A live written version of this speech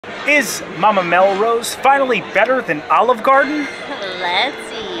Is Mama Melrose finally better than Olive Garden? Let's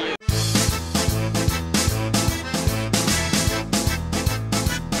see.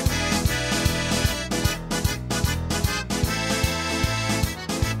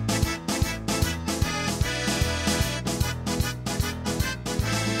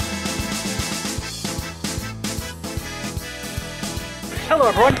 Hello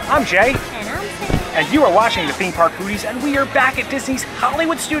everyone, I'm Jay. And I'm Sam. And you are watching the Theme Park Foodies, and we are back at Disney's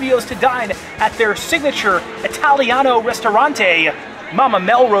Hollywood Studios to dine at their signature Italiano Ristorante, Mama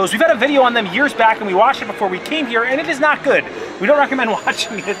Melrose. We've had a video on them years back, and we watched it before we came here, and it is not good. We don't recommend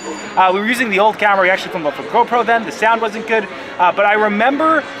watching it. We were using the old camera. We actually filmed it for GoPro then. The sound wasn't good, but I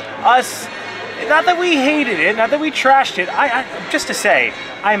remember us, not that we hated it, not that we trashed it, just to say,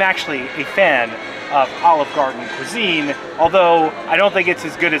 I'm actually a fan of Olive Garden cuisine, although I don't think it's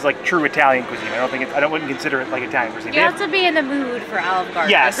as good as like true Italian cuisine. I wouldn't consider it like Italian cuisine. You have to be in the mood for Olive Garden.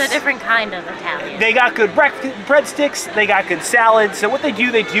 Yes. It's a different kind of Italian. They got good breadsticks, they got good salads, so what they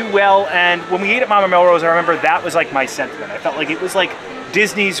do well, and when we ate at Mama Melrose, I remember that was like my sentiment. I felt like it was like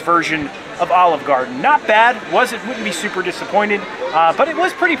Disney's version of Olive Garden. Not bad, wouldn't be super disappointed, but it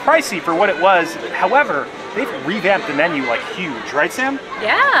was pretty pricey for what it was. However, they've revamped the menu like huge, right Sam?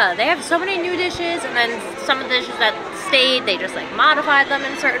 Yeah, they have so many new dishes, and then some of the dishes that stayed, they just like modified them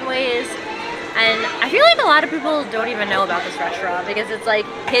in certain ways. And I feel like a lot of people don't even know about this restaurant because it's like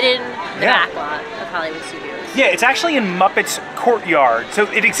hidden in the back lot of Hollywood Studios. Yeah, it's actually in Muppet's Courtyard. So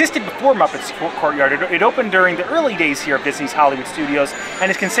it existed before Muppet's Courtyard. It opened during the early days here of Disney's Hollywood Studios, and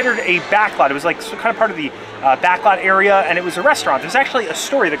it's considered a backlot. It was like kind of part of the backlot area, and it was a restaurant. There's actually a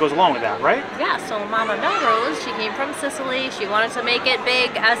story that goes along with that, right? Yeah, so Mama Melrose, she came from Sicily. She wanted to make it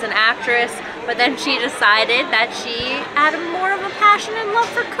big as an actress, but then she decided that she had more of a passion and love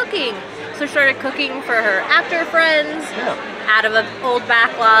for cooking. So she started cooking for her actor friends out of an old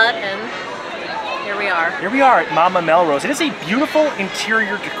backlot, and here we are. Here we are at Mama Melrose. It is a beautiful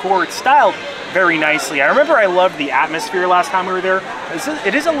interior decor. It's styled very nicely. I remember I loved the atmosphere last time we were there.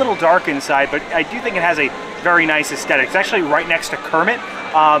 It is a little dark inside, but I do think it has a very nice aesthetic. It's actually right next to Kermit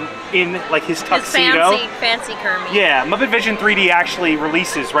in like his tuxedo. His fancy Kermit. Yeah, Muppet Vision 3D actually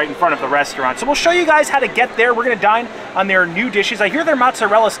releases right in front of the restaurant. So we'll show you guys how to get there. We're gonna dine on their new dishes. I hear their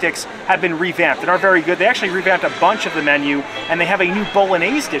mozzarella sticks have been revamped and are very good. They actually revamped a bunch of the menu, and they have a new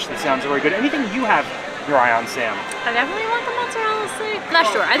bolognese dish that sounds very good. Anything you have your eye on, Sam? I definitely want the mozzarella stick. I'm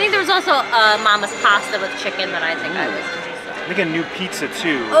not sure. I think there was also Mama's pasta with chicken that I think I was interested in. I think a new pizza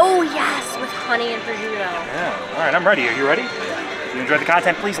too. Oh yes, with honey and prosciutto. Yeah. All right, I'm ready. Are you ready? If you enjoyed the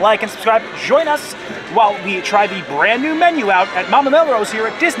content, please like and subscribe. Join us while we try the brand new menu out at Mama Melrose here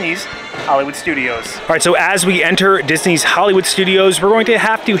at Disney's Hollywood Studios. All right, so as we enter Disney's Hollywood Studios, we're going to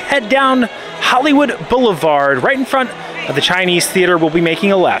have to head down Hollywood Boulevard. Right in front of the Chinese Theater, we'll be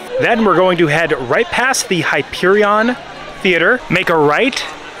making a left. Then we're going to head right past the Hyperion Theater, make a right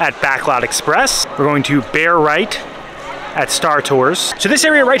at Backlot Express. We're going to bear right at Star Tours. So this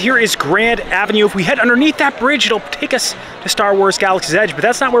area right here is Grand Avenue. If we head underneath that bridge, it'll take us to Star Wars Galaxy's Edge, but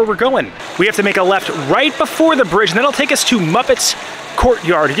that's not where we're going. We have to make a left right before the bridge, and that'll take us to Muppet's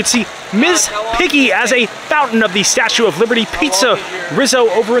Courtyard. You can see Ms. Piggy as a fountain of the Statue of Liberty, Pizza Rizzo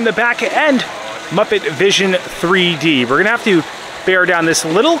over in the back, and Muppet Vision 3D. We're gonna have to bear down this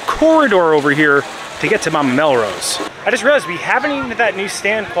little corridor over here to get to Mama Melrose. I just realized we haven't even hit that new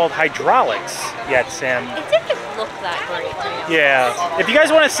stand called Hydraulics yet, Sam. It didn't look that great. Yeah. If you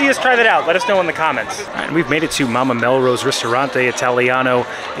guys want to see us try that out, let us know in the comments. All right, we've made it to Mama Melrose Ristorante Italiano.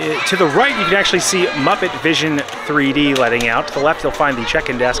 To the right, you can actually see Muppet Vision 3D letting out. To the left, you'll find the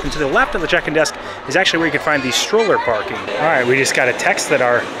check-in desk. And to the left of the check-in desk is actually where you can find the stroller parking. All right, we just got a text that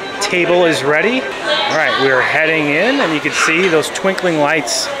our table is ready. All right, we're heading in, and you can see those twinkling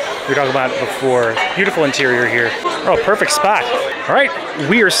lights we were talking about before. Beautiful interior here. Oh, perfect spot. All right,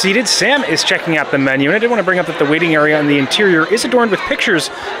 we are seated. Sam is checking out the menu, and I did want to bring up that the waiting area in the interior is adorned with pictures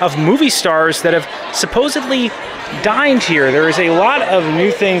of movie stars that have supposedly dined here. There is a lot of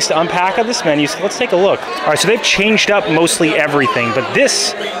new things to unpack on this menu, so let's take a look. All right, so they've changed up mostly everything, but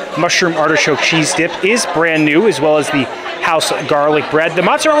this mushroom artichoke cheese dip is brand new, as well as the house garlic bread. The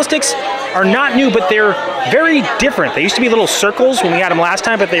mozzarella sticks are not new, but they're very different. They used to be little circles when we had them last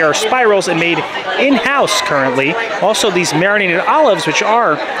time, but they are spirals and made in-house currently. Also, these marinated olives, which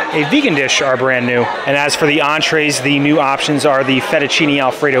are a vegan dish, are brand new. And as for the entrees, the new options are the fettuccine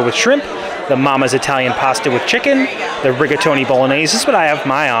alfredo with shrimp, the Mama's Italian pasta with chicken, the rigatoni bolognese. This is what I have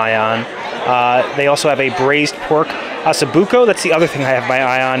my eye on. They also have a braised pork ossobuco. That's the other thing I have my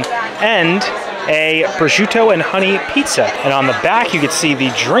eye on. And a prosciutto and honey pizza. And on the back, you can see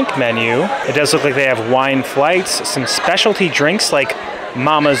the drink menu. It does look like they have wine flights, some specialty drinks like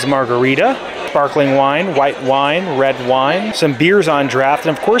Mama's Margarita, sparkling wine, white wine, red wine, some beers on draft,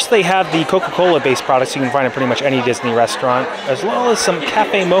 and of course they have the Coca-Cola based products you can find in pretty much any Disney restaurant, as well as some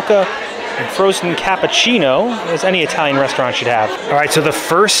cafe mocha and frozen cappuccino, as any Italian restaurant should have. All right, so the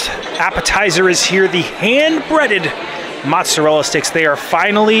first appetizer is here, the hand-breaded mozzarella sticks. They are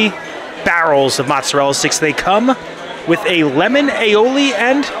finally barrels of mozzarella sticks. They come with a lemon aioli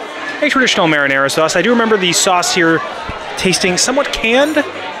and a traditional marinara sauce. I do remember the sauce here tasting somewhat canned,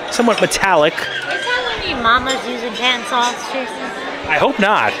 somewhat metallic. Is that when your mama's using canned sauce, Jason? I hope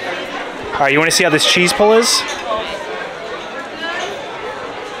not. All right, you want to see how this cheese pull is?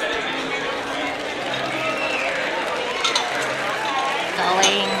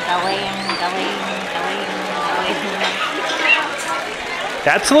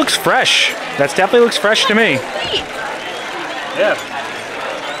 That looks fresh. That definitely looks fresh to me. Yeah.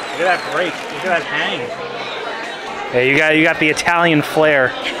 Look at that break. Look at that hang. Yeah, you got the Italian flair.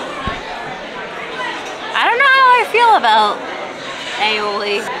 I don't know how I feel about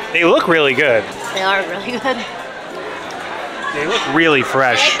aioli. They look really good. They are really good. They look really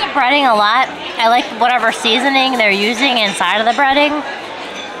fresh. I like the breading a lot. I like whatever seasoning they're using inside of the breading.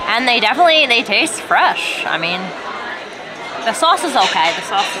 And they taste fresh. I mean, the sauce is okay. The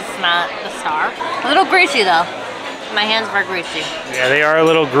sauce is not the star. A little greasy though. My hands were greasy. Yeah, they are a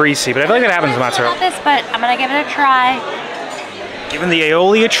little greasy, but I feel like that happens with mozzarella. This, but I'm gonna give it a try. Giving the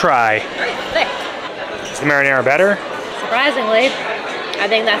aioli a try. Very thick. Is the marinara better? Surprisingly, I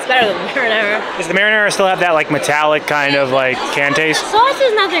think that's better than the marinara. Does the marinara still have that like metallic kind of like can taste? The sauce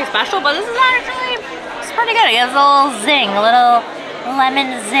is nothing special, but this is actually, it's pretty good. It gives a little zing, a little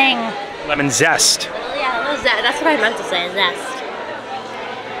lemon zing. Lemon zest. Yeah, a little zest. That's what I meant to say, zest.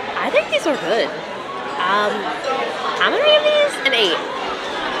 I think these are good. I'm gonna give these an 8.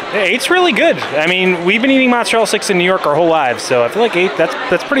 Yeah, 8's really good. I mean, we've been eating mozzarella sticks in New York our whole lives, so I feel like 8,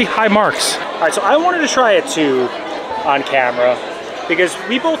 that's pretty high marks. All right, so I wanted to try it too on camera because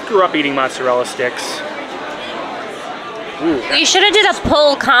we both grew up eating mozzarella sticks. Ooh. We should have did a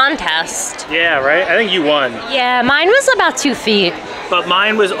pull contest. Yeah, right? I think you won. Yeah, mine was about 2 feet. But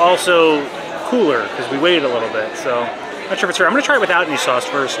mine was also cooler because we waited a little bit, so not sure if it's fair. I'm gonna try it without any sauce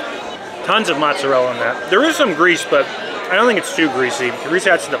first. Tons of mozzarella in that. There is some grease, but I don't think it's too greasy. The grease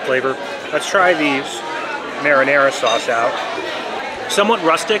adds to the flavor. Let's try the marinara sauce out. Somewhat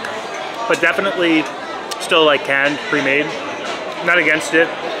rustic, but definitely still like canned, pre-made. Not against it.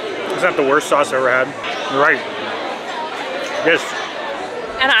 It's not the worst sauce I've ever had. You're right. Yes.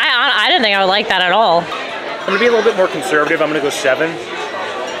 And I didn't think I would like that at all. I'm gonna be a little bit more conservative. I'm gonna go 7.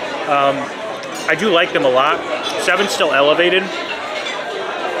 I do like them a lot. 7's still elevated.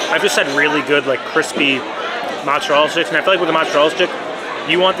 I've just had really good, like crispy mozzarella sticks, and I feel like with the mozzarella stick,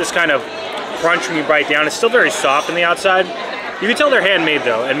 you want this kind of crunch when you bite down. It's still very soft on the outside. You can tell they're handmade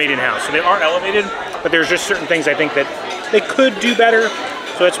though, and made in-house, so they are elevated, but there's just certain things I think that they could do better,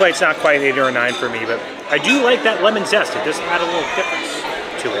 so that's why it's not quite 8 or a 9 for me, but I do like that lemon zest. It does add a little difference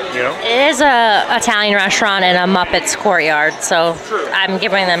to it, you know? It is a Italian restaurant in a Muppets courtyard, so True. I'm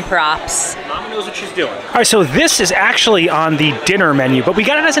giving them props. Mama knows what she's doing. All right, so this is actually on the dinner menu, but we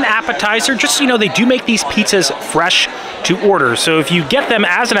got it as an appetizer. Just so you know, they do make these pizzas fresh to order. So if you get them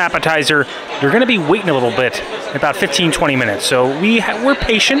as an appetizer, you're gonna be waiting a little bit, about 15-20 minutes. So we're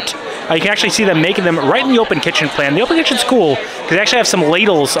patient. You can actually see them making them right in the open kitchen plan. The open kitchen's cool because they actually have some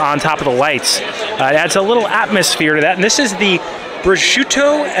ladles on top of the lights. It adds a little atmosphere to that. And this is the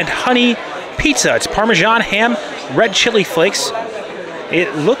prosciutto and honey pizza. It's Parmesan ham, red chili flakes.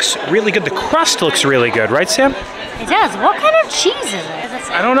 It looks really good. The crust looks really good, right, Sam? It does. What kind of cheese is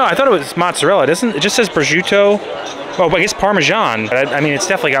it? I don't know. I thought it was mozzarella. It just says prosciutto. Oh, but I guess Parmesan. But I mean, it's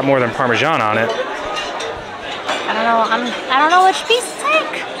definitely got more than Parmesan on it. I don't know. I don't know which piece to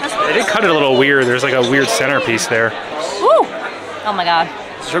take. They did cut it a little weird. There's like a weird centerpiece there. Ooh! Oh my God.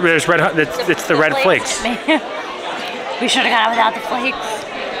 There's red. It's the red flakes. We should have got it without the flakes.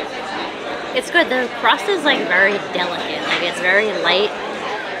 It's good. The crust is like very delicate. Like it's very light.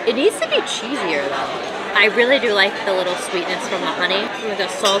 It needs to be cheesier though. I really do like the little sweetness from the honey. Like a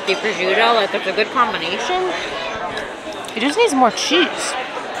salty prosciutto. Like it's a good combination. It just needs more cheese.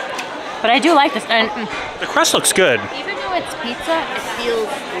 But I do like this. And the crust looks good. Even though it's pizza, it feels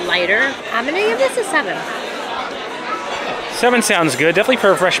lighter. I'm gonna give this a 7. 7 sounds good, definitely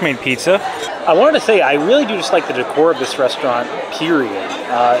for a fresh made pizza. I wanted to say, I really do just like the decor of this restaurant, period.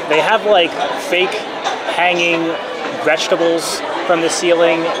 They have like fake hanging vegetables from the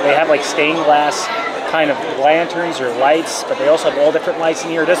ceiling. They have like stained glass kind of lanterns or lights, but they also have all different lights in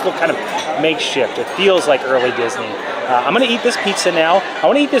here. It does look kind of makeshift. It feels like early Disney. I'm gonna eat this pizza now. I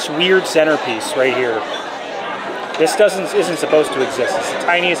wanna eat this weird centerpiece right here. This isn't supposed to exist. It's the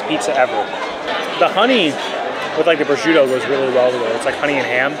tiniest pizza ever. The honey with like the prosciutto goes really well together. It's like honey and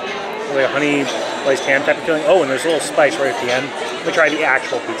ham, like a honey glazed ham type of feeling. Oh, and there's a little spice right at the end. Let me try the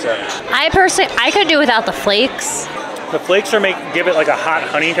actual pizza. I could do without the flakes. The flakes give it like a hot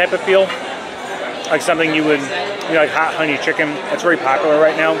honey type of feel, like something you would, like hot honey chicken. That's very popular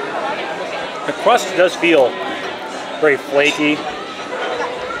right now. The crust does feel very flaky.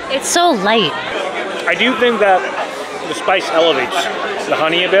 It's so light. I do think that the spice elevates the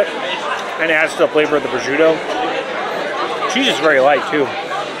honey a bit and adds to the flavor of the prosciutto. Cheese is very light too.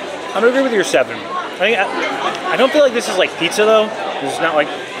 I'm gonna agree with your 7. I don't feel like this is like pizza though. This is not like,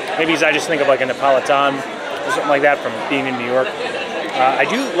 maybe I just think of like a Napolitan or something like that from being in New York. I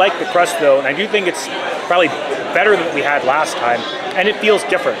do like the crust though, and I do think it's probably better than what we had last time. And it feels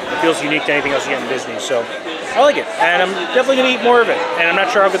different. It feels unique to anything else you get in Disney. So I like it, and I'm definitely gonna eat more of it. And I'm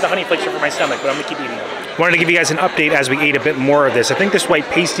not sure how good the honey flakes are for my stomach, but I'm gonna keep eating it. Wanted to give you guys an update as we ate a bit more of this. I think this white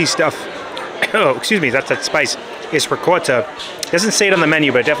pasty stuff, oh, excuse me, that's that spice, is ricotta. Doesn't say it on the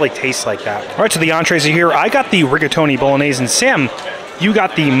menu, but it definitely tastes like that. All right, so the entrees are here. I got the rigatoni bolognese, and Sam, you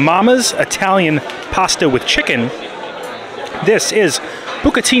got the Mama's Italian pasta with chicken. This is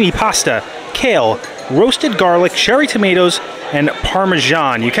bucatini pasta, kale, roasted garlic, cherry tomatoes, and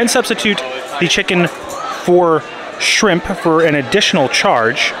Parmesan. You can substitute the chicken for shrimp for an additional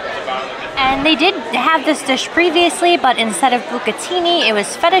charge. And they did have this dish previously, but instead of bucatini, it was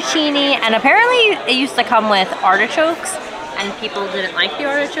fettuccine, and apparently it used to come with artichokes, and people didn't like the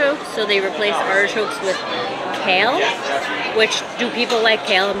artichokes, so they replaced artichokes with kale. Which, do people like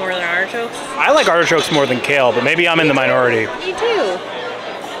kale more than artichokes? I like artichokes more than kale, but maybe I'm in the minority. Me too.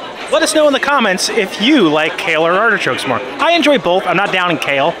 Let us know in the comments if you like kale or artichokes more. I enjoy both. I'm not down in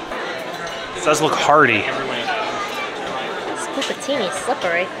kale. It does look hearty. This bucatini's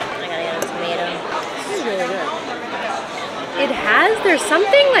slippery. I gotta get a tomato. This is really good. There's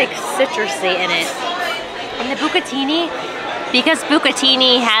something like citrusy in it. And the bucatini, because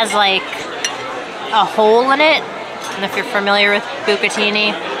bucatini has like a hole in it, and if you're familiar with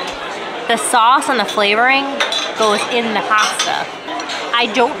bucatini, the sauce and the flavoring goes in the pasta. I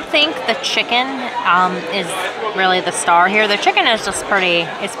don't think the chicken is really the star here. The chicken is just pretty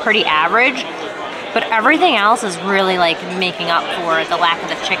average, but everything else is really like making up for the lack of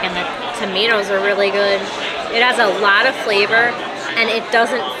the chicken. The tomatoes are really good. It has a lot of flavor, and it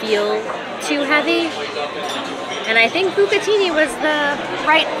doesn't feel too heavy. And I think bucatini was the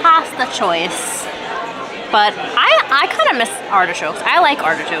right pasta choice. But I kind of miss artichokes. I like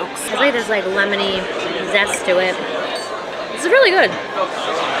artichokes. I think there's like lemony zest to it. This is really good.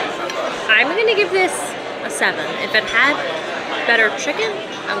 I'm gonna give this a 7. If it had better chicken,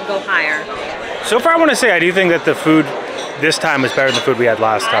 I would go higher. So far I want to say I do think that the food this time was better than the food we had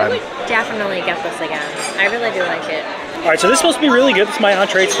last time. I would definitely get this again. I really do like it. Alright, so this is supposed to be really good. This is my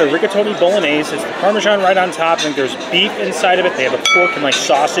entree. It's the rigatoni bolognese. It's the Parmesan right on top. I think there's beef inside of it. They have a pork and like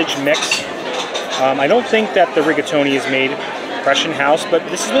sausage mix. I don't think that the rigatoni is made fresh in house, but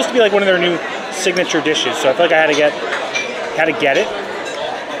this is supposed to be like one of their new signature dishes. So I feel like I had to get it.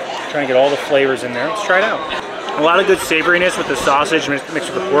 Trying to get all the flavors in there. Let's try it out. A lot of good savoriness with the sausage mixed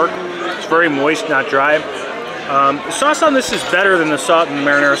with the pork. It's very moist, not dry. The sauce on this is better than the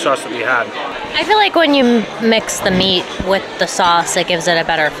marinara sauce that we had. I feel like when you mix the meat with the sauce, it gives it a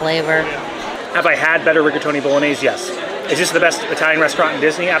better flavor. Have I had better rigatoni bolognese? Yes. Is this the best Italian restaurant in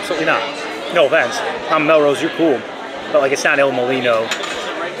Disney? Absolutely not. No offense. I'm Melrose, you're cool. But like, it's not Il Molino,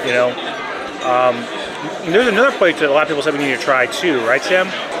 you know? There's another place that a lot of people said we need to try too, right, Sam?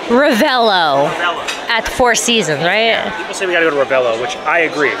 Ravello. At Four Seasons, right? Yeah, people say we gotta go to Ravello, which I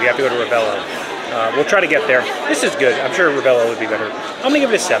agree. We have to go to Ravello. We'll try to get there. This is good. I'm sure Ravello would be better. I'm gonna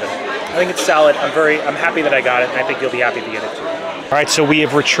give it a 7. I think it's solid. I'm happy that I got it, and I think you'll be happy to get it too. All right, so we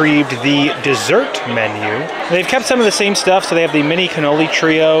have retrieved the dessert menu. They've kept some of the same stuff, so they have the mini cannoli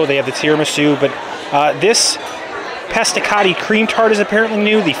trio, they have the tiramisu, but this pesticati cream tart is apparently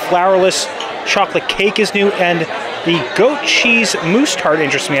new, the flourless chocolate cake is new, and the goat cheese mousse tart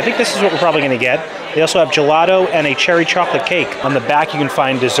interests me. I think this is what we're probably gonna get. They also have gelato and a cherry chocolate cake. On the back, you can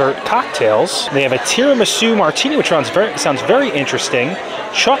find dessert cocktails. They have a tiramisu martini, which sounds very interesting.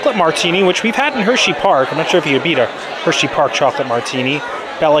 Chocolate martini, which we've had in Hershey Park. I'm not sure if you could beat a Hershey Park chocolate martini.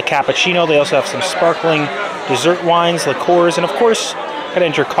 Bella cappuccino. They also have some sparkling dessert wines, liqueurs, and of course, gotta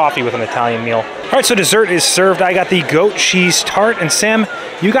enter coffee with an Italian meal. All right, so dessert is served. I got the goat cheese tart, and Sam,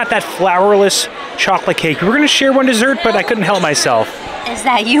 you got that flourless chocolate cake. We were gonna share one dessert, but I couldn't help myself. Is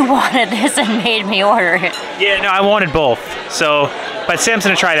that you wanted this and made me order it? Yeah, no, I wanted both. So, but Sam's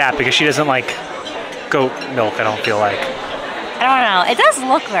gonna try that because she doesn't like goat milk, I don't feel like. I don't know. It does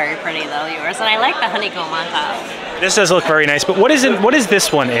look very pretty though, yours, and I like the honeycomb on top. This does look very nice, but what is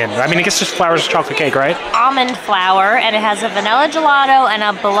this one in? I mean, I guess just flowers chocolate cake, right? Almond flour, and it has a vanilla gelato and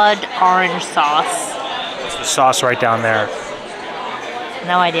a blood orange sauce. It's the sauce right down there.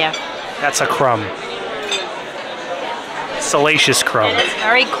 No idea. That's a crumb. Salacious crumb. It is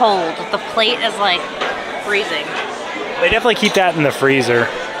very cold. The plate is like freezing. They definitely keep that in the freezer.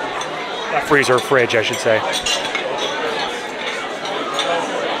 That freezer or fridge, I should say.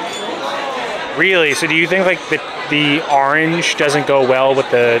 Really? So do you think like the orange doesn't go well with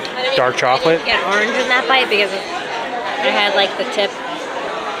the dark chocolate? I didn't get orange in that bite because I had like the tip.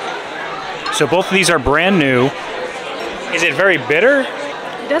 So both of these are brand new. Is it very bitter?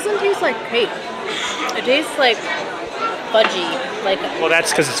 It doesn't taste like cake. It tastes like fudgy. Well,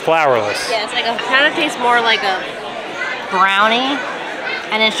 that's because it's flourless. Yeah, it's like it kind of tastes more like a brownie,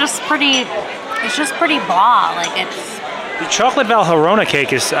 and it's just pretty blah. Like it's. The chocolate Valderrama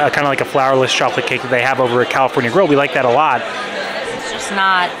cake is kind of like a flourless chocolate cake that they have over at California Grill. We like that a lot. It's just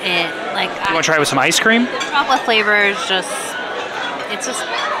not it. Like. You want to try it with some ice cream? The chocolate flavor is just. It's just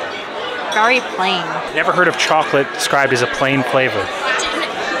very plain. Never heard of chocolate described as a plain flavor.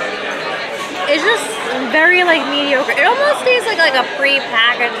 It's just very like mediocre. It almost tastes like a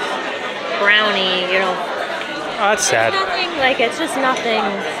pre-packaged brownie, you know. Oh, that's sad. It's just nothing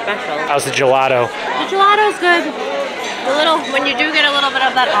special. How's the gelato? The gelato's good. When you do get a little bit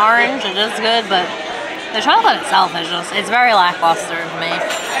of that orange, it is good, but the chocolate itself is it's very lackluster to me.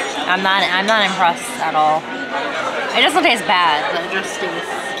 I'm not impressed at all. It doesn't taste bad, but it just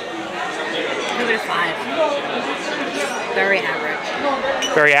tastes. Give it a 5. Very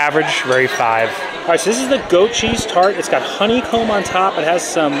average. Very average, very 5. All right, so this is the goat cheese tart. It's got honeycomb on top. It has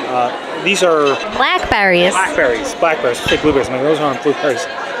some, these are... Blackberries. Blackberries. I say blueberries. My those aren't blueberries.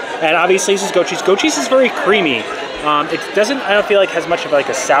 And obviously this is goat cheese. Goat cheese is very creamy. It doesn't, I don't feel like has much of like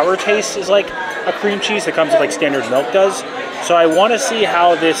a sour taste as like a cream cheese that comes with like standard milk does. So I want to see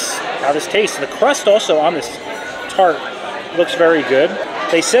how this tastes. The crust also on this tart looks very good.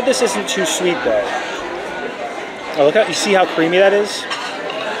 They said this isn't too sweet though. Oh, look how, you see how creamy that is?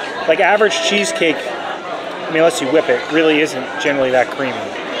 Like average cheesecake, I mean, unless you whip it, really isn't generally that creamy.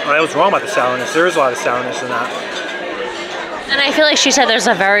 I was wrong about the sourness. There is a lot of sourness in that. And I feel like she said there's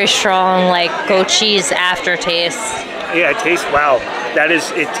a very strong, like, goat cheese aftertaste. Yeah, it tastes, wow.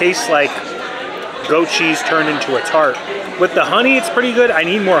 It tastes like goat cheese turned into a tart. With the honey, it's pretty good. I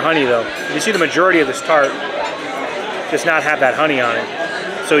need more honey, though. You see the majority of this tart does not have that honey on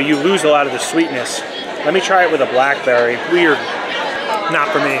it. So you lose a lot of the sweetness. Let me try it with a blackberry. Weird. Not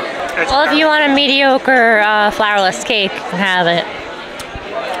for me. Well, if you want a mediocre flourless cake, you can have it.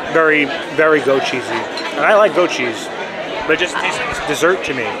 Very, very goat cheesy. And I like goat cheese, but it just tastes like dessert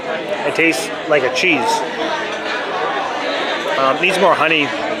to me. It tastes like a cheese. Needs more honey.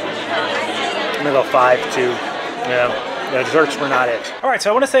 I'm gonna go 5 too. Yeah, the desserts were not it. All right, so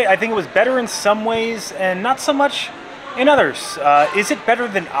I want to say I think it was better in some ways and not so much in others. Is it better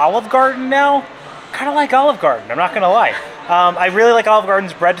than Olive Garden now? Kind of like Olive Garden, I'm not gonna lie. I really like Olive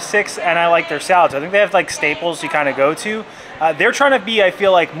Garden's breadsticks and I like their salads. I think they have like staples you kind of go to. They're trying to be, I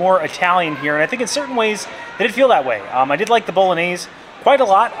feel like, more Italian here, and I think in certain ways they did feel that way. I did like the bolognese quite a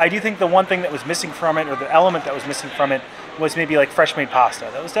lot. I do think the one thing that was missing from it, or the element that was missing from it, was maybe like fresh made pasta.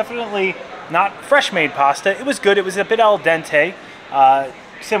 That was definitely not fresh made pasta. It was good. It was a bit al dente.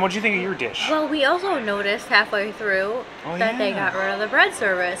 Sam, what did you think of your dish? Well, we also noticed halfway through that they got rid of the bread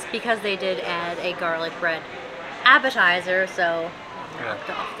service because they did add a garlic bread appetizer, so knocked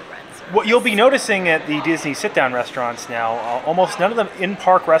off the bread service. What you'll be noticing at the Disney sit-down restaurants now, almost none of them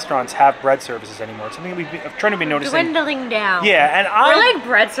in-park restaurants have bread services anymore. It's something we've been trying to be noticing. Dwindling down. Yeah, and we're like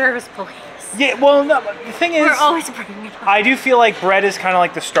bread service police. Yeah, well, no, the thing is, we're always bringing it up. I do feel like bread is kind of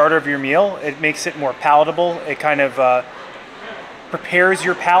like the starter of your meal. It makes it more palatable. It kind of prepares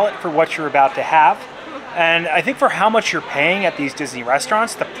your palate for what you're about to have. And I think for how much you're paying at these Disney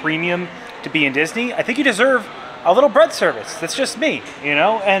restaurants, the premium to be in Disney, I think you deserve a little bread service. That's just me, you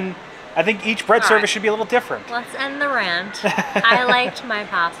know? And I think each bread service should be a little different. Let's end the rant. I liked my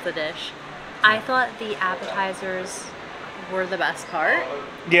pasta dish. I thought the appetizers were the best part.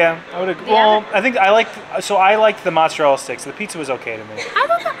 Yeah, I would agree. Well, I think I liked the mozzarella sticks. The pizza was okay to me.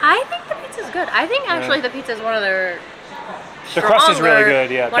 I think the pizza's good. I think actually the pizza is one of their The crust is really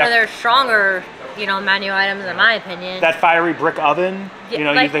good, yeah. One of their stronger, you know, menu items in my opinion. That fiery brick oven, Yeah, you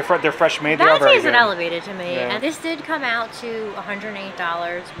know, like, they're fresh made. They are very That tasted good. elevated to me. Yeah. And this did come out to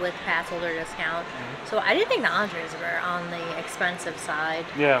 $108 with pass holder discount. So I didn't think the entrees were on the expensive side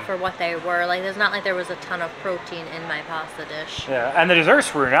for what they were. Like, there's not like there was a ton of protein in my pasta dish. Yeah, and the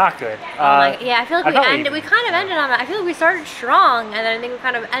desserts were not good. Yeah, I feel like we kind of ended on I feel like we started strong, and then I think we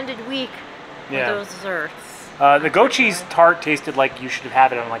kind of ended weak with those desserts. The goat cheese tart tasted like you should have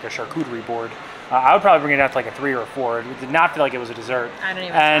had it on like a charcuterie board. I would probably bring it out to like a 3 or a 4. It did not feel like it was a dessert. I didn't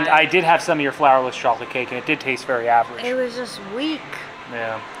even And try. I did have some of your flourless chocolate cake, and it did taste very average. It was just weak.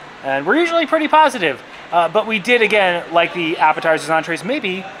 Yeah, and we're usually pretty positive, but we did, again, like the appetizers and entrees,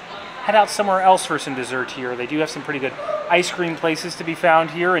 maybe head out somewhere else for some dessert here. They do have some pretty good ice cream places to be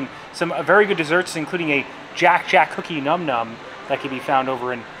found here, and some very good desserts, including a Jack cookie Num Num that can be found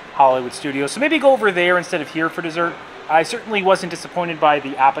over in Hollywood Studios. So maybe go over there instead of here for dessert. I certainly wasn't disappointed by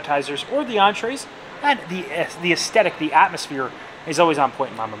the appetizers or the entrees, and the aesthetic, the atmosphere is always on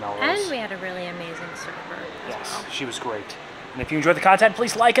point in Mama Melrose. And we had a really amazing server. Yes, she was great. And if you enjoyed the content,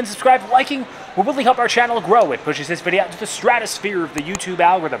 please like and subscribe. Liking will really help our channel grow. It pushes this video out to the stratosphere of the YouTube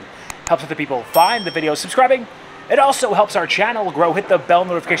algorithm. Helps other people find the video. Subscribing, it also helps our channel grow. Hit the bell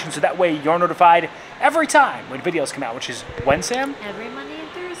notification so that way you're notified every time when videos come out, which is when, Sam? Every Monday and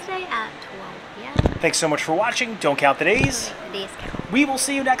Thursday at 12 p.m. Thanks so much for watching. Don't count the days. The days count. We will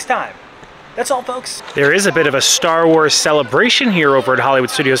see you next time. That's all, folks. There is a bit of a Star Wars celebration here over at Hollywood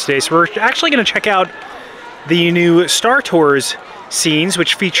Studios today, so we're actually going to check out the new Star Tours scenes,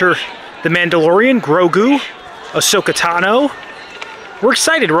 which feature the Mandalorian, Grogu, Ahsoka Tano. We're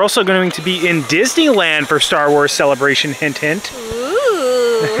excited. We're also going to be in Disneyland for Star Wars celebration, hint, hint.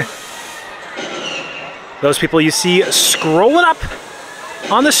 Ooh. Those people you see scrolling up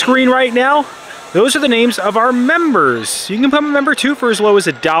on the screen right now, those are the names of our members. You can become a member too for as low as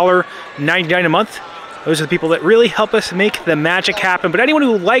 $1.99 a month. Those are the people that really help us make the magic happen. But anyone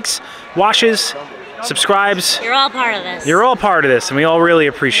who likes, watches, subscribes, You're all part of this. you're all part of this, and we all really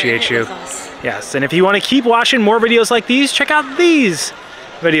appreciate you. Yes, and if you want to keep watching more videos like these, check out these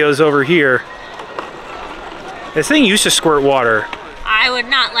videos over here. This thing used to squirt water. I would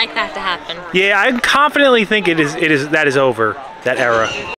not like that to happen. Yeah, I confidently think that is over, that era.